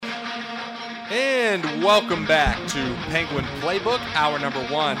And welcome back to Penguin Playbook, hour number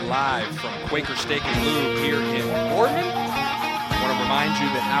 1, live from Quaker Steak and Lube here in Boardman. I want to remind you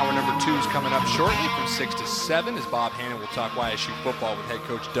that hour number 2 is coming up shortly from 6 to 7 as Bob Hannon will talk YSU football with head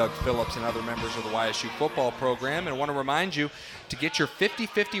coach Doug Phillips and other members of the YSU football program. And I want to remind you to get your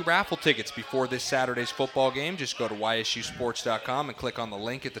 50-50 raffle tickets before this Saturday's football game. Just go to ysusports.com and click on the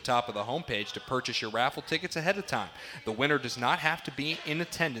link at the top of the homepage to purchase your raffle tickets ahead of time. The winner does not have to be in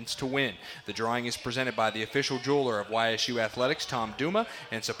attendance to win. The drawing is presented by the official jeweler of YSU Athletics, Tom Duma,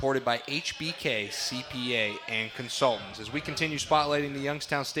 and supported by HBK CPA and Consultants. As we continue spotlighting the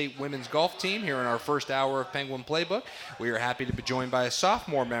Youngstown State women's golf team here in our first hour of Penguin Playbook, we are happy to be joined by a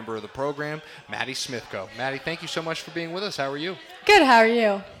sophomore member of the program, Madie Smithco. Madie, thank you so much for being with us. How are you? Good, how are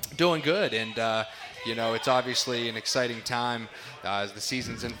you? Doing good, and it's obviously an exciting time as the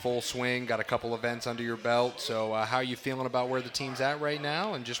season's in full swing, got a couple events under your belt, so how are you feeling about where the team's at right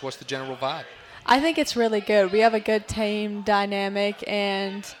now, and just what's the general vibe? I think it's really good. We have a good team dynamic,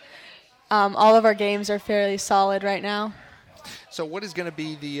 and all of our games are fairly solid right now. So what is going to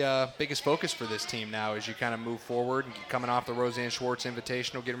be the biggest focus for this team now as you kind of move forward and coming off the Roseanne Schwartz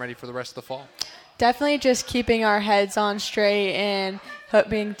Invitational, getting ready for the rest of the fall? Definitely just keeping our heads on straight and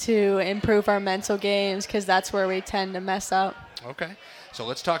hoping to improve our mental games because that's where we tend to mess up. Okay. So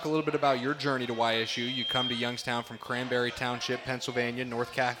let's talk a little bit about your journey to YSU. You come to Youngstown from Cranberry Township, Pennsylvania,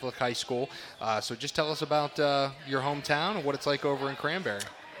 North Catholic High School. So just tell us about your hometown and what it's like over in Cranberry.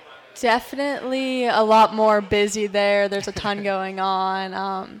 Definitely a lot more busy there. There's a ton going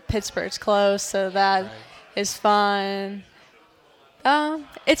on. Pittsburgh's close, so that is fun.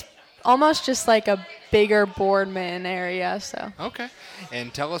 It's almost just like a bigger Boardman area. So. Okay.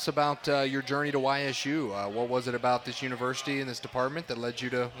 And tell us about your journey to YSU. What was it about this university and this department that led you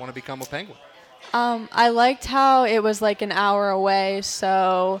to want to become a Penguin? I liked how it was like an hour away,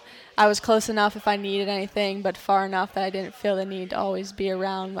 so I was close enough if I needed anything, but far enough that I didn't feel the need to always be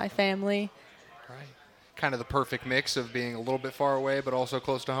around my family. Right. Kind of the perfect mix of being a little bit far away but also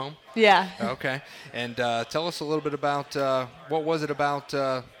close to home? Yeah. Okay. And tell us a little bit about what was it about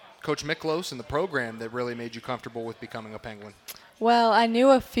Coach Miklos and the program that really made you comfortable with becoming a Penguin? Well, I knew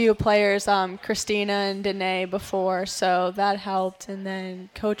a few players, Christina and Drae, before, so that helped. And then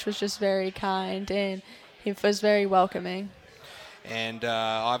Coach was just very kind, and he was very welcoming. And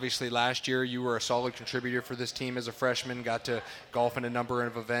obviously last year you were a solid contributor for this team as a freshman, got to golf in a number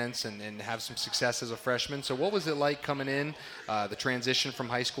of events and have some success as a freshman. So what was it like coming in, the transition from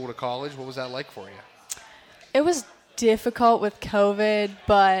high school to college? What was that like for you? It was difficult with COVID,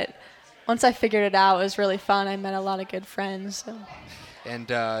 but once I figured it out, it was really fun. I met a lot of good friends. So. And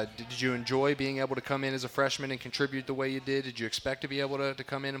did you enjoy being able to come in as a freshman and contribute the way you did? Did you expect to be able to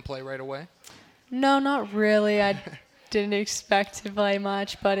come in and play right away? No, not really. I didn't expect to play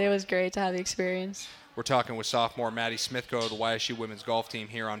much, but it was great to have the experience. We're talking with sophomore Madie Smithco of the YSU women's golf team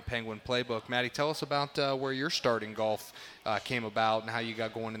here on Penguin Playbook. Madie, tell us about where your starting golf came about and how you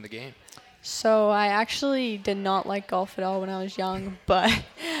got going in the game. So I actually did not like golf at all when I was young, but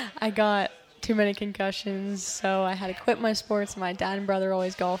I got too many concussions, so I had to quit my sports. My dad and brother are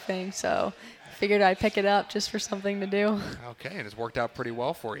always golfing, so I figured I'd pick it up just for something to do. Okay, and it's worked out pretty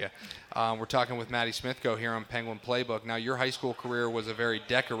well for you. We're talking with Madie Smithco here on Penguin Playbook. Now, your high school career was a very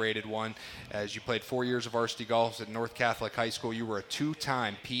decorated one as you played 4 years of varsity golf at North Catholic High School. You were a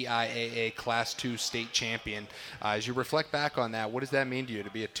two-time PIAA Class II state champion. As you reflect back on that, what does that mean to you to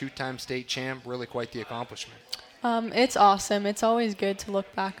be a two-time state champ? Really quite the accomplishment. It's awesome. It's always good to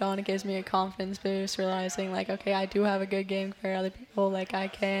look back on. It gives me a confidence boost, realizing, like, okay, I do have a good game for other people. Like, I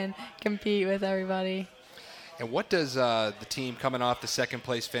can compete with everybody. And what does the team coming off the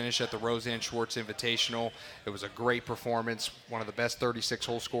second-place finish at the Roseanne Schwartz Invitational? It was a great performance, one of the best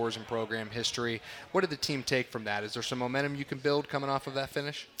 36-hole scores in program history. What did the team take from that? Is there some momentum you can build coming off of that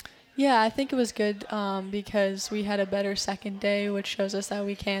finish? Yeah, I think it was good because we had a better second day, which shows us that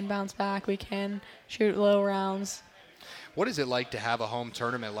we can bounce back, we can shoot low rounds. What is it like to have a home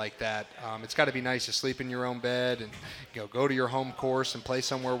tournament like that? It's got to be nice to sleep in your own bed and go to your home course and play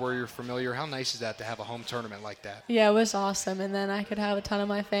somewhere where you're familiar. How nice is that to have a home tournament like that? Yeah, it was awesome. And then I could have a ton of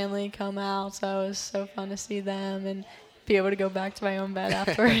my family come out, so it was so fun to see them and be able to go back to my own bed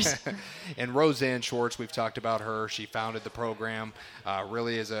afterwards. And Roseanne Schwartz, we've talked about her. She founded the program,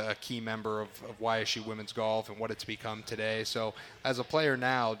 really is a key member of YSU women's golf and what it's become today. So as a player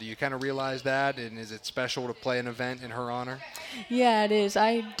now, do you kind of realize that? And is it special to play an event in her honor? Yeah, it is.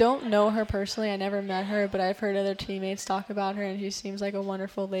 I don't know her personally. I never met her, but I've heard other teammates talk about her, and she seems like a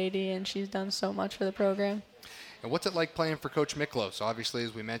wonderful lady, and she's done so much for the program. And what's it like playing for Coach Miklos? Obviously,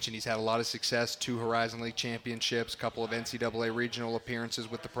 as we mentioned, he's had a lot of success, 2 Horizon League championships, a couple of NCAA regional appearances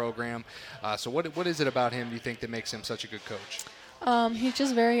with the program. So what is it about him, do you think, that makes him such a good coach? He's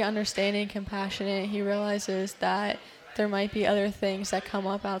just very understanding, compassionate. He realizes that there might be other things that come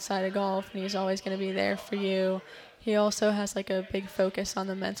up outside of golf, and he's always going to be there for you. He also has like a big focus on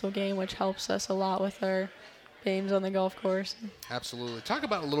the mental game, which helps us a lot with our games on the golf course. Absolutely. Talk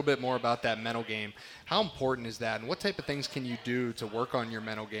about a little bit more about that mental game. How important is that, and what type of things can you do to work on your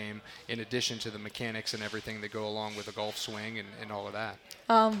mental game in addition to the mechanics and everything that go along with a golf swing and all of that?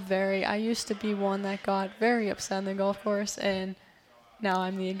 I used to be one that got very upset on the golf course, and now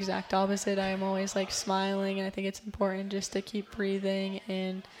I'm the exact opposite. I am always like smiling, and I think it's important just to keep breathing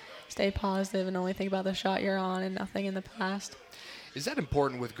and stay positive and only think about the shot you're on and nothing in the past. Is that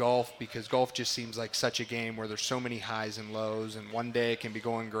important with golf? Because golf just seems like such a game where there's so many highs and lows, and one day it can be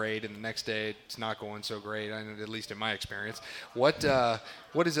going great, and the next day it's not going so great, at least in my experience. What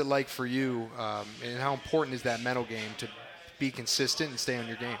is it like for you, and how important is that mental game to be consistent and stay on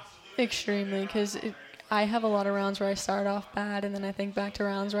your game? Extremely, because I have a lot of rounds where I start off bad, and then I think back to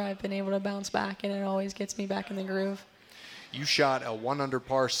rounds where I've been able to bounce back, and it always gets me back in the groove. You shot a 1 under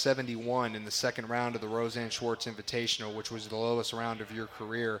par 71 in the second round of the Roseanne Schwartz Invitational, which was the lowest round of your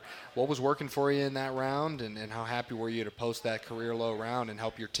career. What was working for you in that round, and how happy were you to post that career low round and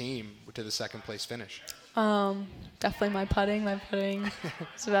help your team to the second place finish? Definitely my putting. My putting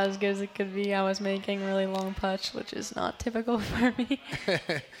is about as good as it could be. I was making really long putts, which is not typical for me.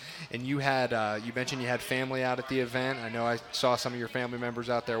 And you mentioned you had family out at the event. I know I saw some of your family members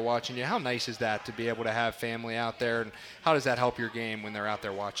out there watching you. How nice is that to be able to have family out there, and how does that help your game when they're out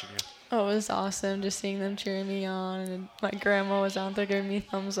there watching you? Oh, it was awesome just seeing them cheering me on, and my grandma was out there giving me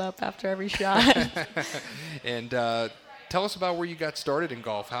thumbs up after every shot. And tell us about where you got started in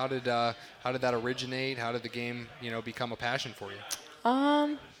golf. How did that originate? How did the game, become a passion for you?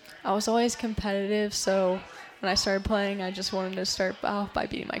 I was always competitive, so when I started playing, I just wanted to start off by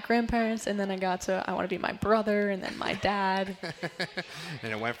beating my grandparents, and then I want to beat my brother, and then my dad.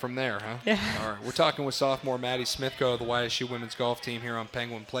 And it went from there, huh? Yeah. All right. We're talking with sophomore Madie Smithco of the YSU women's golf team here on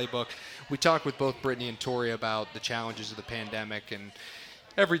Penguin Playbook. We talked with both Brittany and Tori about the challenges of the pandemic and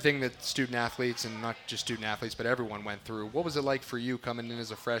everything that student athletes, and not just student athletes, but everyone went through. What was it like for you coming in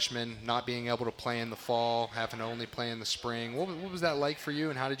as a freshman, not being able to play in the fall, having to only play in the spring? What was that like for you,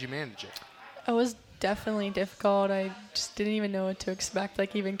 and how did you manage it? It was definitely difficult. I just didn't even know what to expect.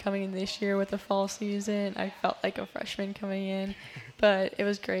 Like, even coming in this year with the fall season, I felt like a freshman coming in. But it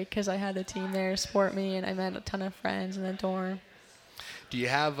was great because I had the team there support me, and I met a ton of friends in the dorm. Do you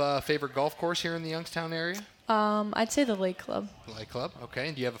have a favorite golf course here in the Youngstown area? I'd say the Lake Club. Lake Club, okay.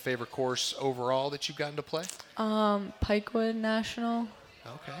 And do you have a favorite course overall that you've gotten to play? Pikewood National.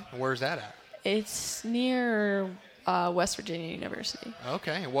 Okay. And where's that at? It's near West Virginia University.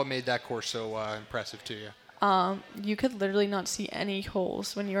 Okay. And what made that course so impressive to you? You could literally not see any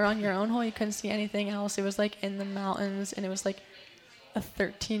holes. When you were on your own hole, you couldn't see anything else. It was like in the mountains, and it was like a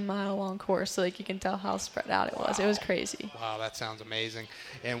 13-mile long course, so like you can tell how spread out it was. Wow. It was crazy. Wow, that sounds amazing.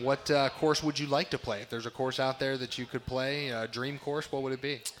 And what course would you like to play? If there's a course out there that you could play, a dream course, what would it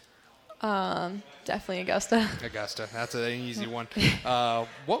be? Definitely Augusta. Augusta, that's an easy one. Did you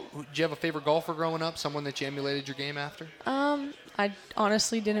have a favorite golfer growing up? Someone that you emulated your game after? I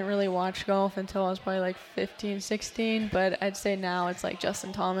honestly didn't really watch golf until I was probably like 15, 16, but I'd say now it's like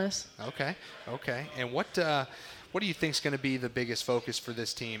Justin Thomas. Okay. And what do you think is going to be the biggest focus for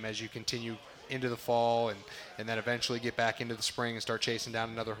this team as you continue into the fall and then eventually get back into the spring and start chasing down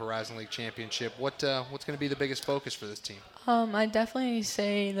another Horizon League championship? What's going to be the biggest focus for this team? I'd definitely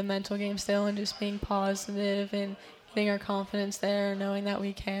say the mental game still, and just being positive and getting our confidence there, knowing that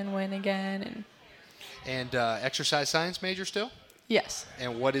we can win again. And exercise science major still? Yes.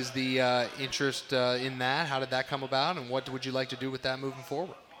 And what is the interest in that? How did that come about, and what would you like to do with that moving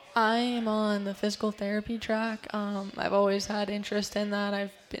forward? I am on the physical therapy track. I've always had interest in that.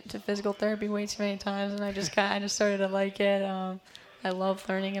 I've been to physical therapy way too many times, and I just started to like it. I love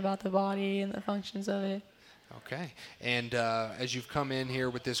learning about the body and the functions of it. Okay. And as you've come in here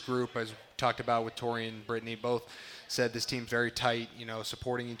with this group, as we talked about with Tori and Brittany, both said this team's very tight,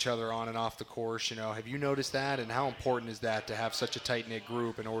 supporting each other on and off the course. Have you noticed that, and how important is that to have such a tight-knit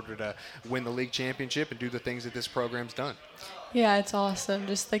group in order to win the league championship and do the things that this program's done? Yeah, it's awesome.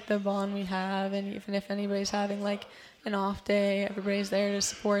 Just like the bond we have, and even if anybody's having like an off day, everybody's there to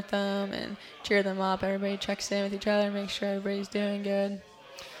support them and cheer them up. Everybody checks in with each other, make sure everybody's doing good.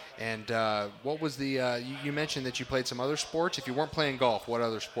 And what was the you mentioned that you played some other sports. If you weren't playing golf, what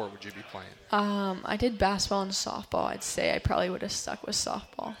other sport would you be playing? I did basketball and softball. I'd say I probably would have stuck with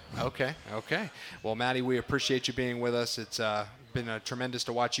softball. Okay. Well, Madie, we appreciate you being with us. It's been tremendous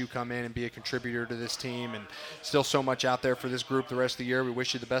to watch you come in and be a contributor to this team, and still so much out there for this group the rest of the year. We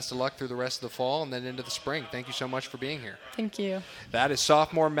wish you the best of luck through the rest of the fall and then into the spring. Thank you so much for being here. Thank you. That is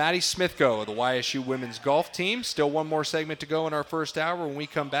sophomore Madie Smithco of the YSU women's golf team. Still one more segment to go in our first hour. When we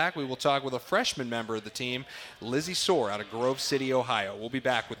come back, we will talk with a freshman member of the team, Lizzie Soar out of Grove City, Ohio. We'll be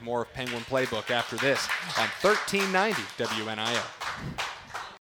back with more of Penguin Playbook after this on 1390 WNIO.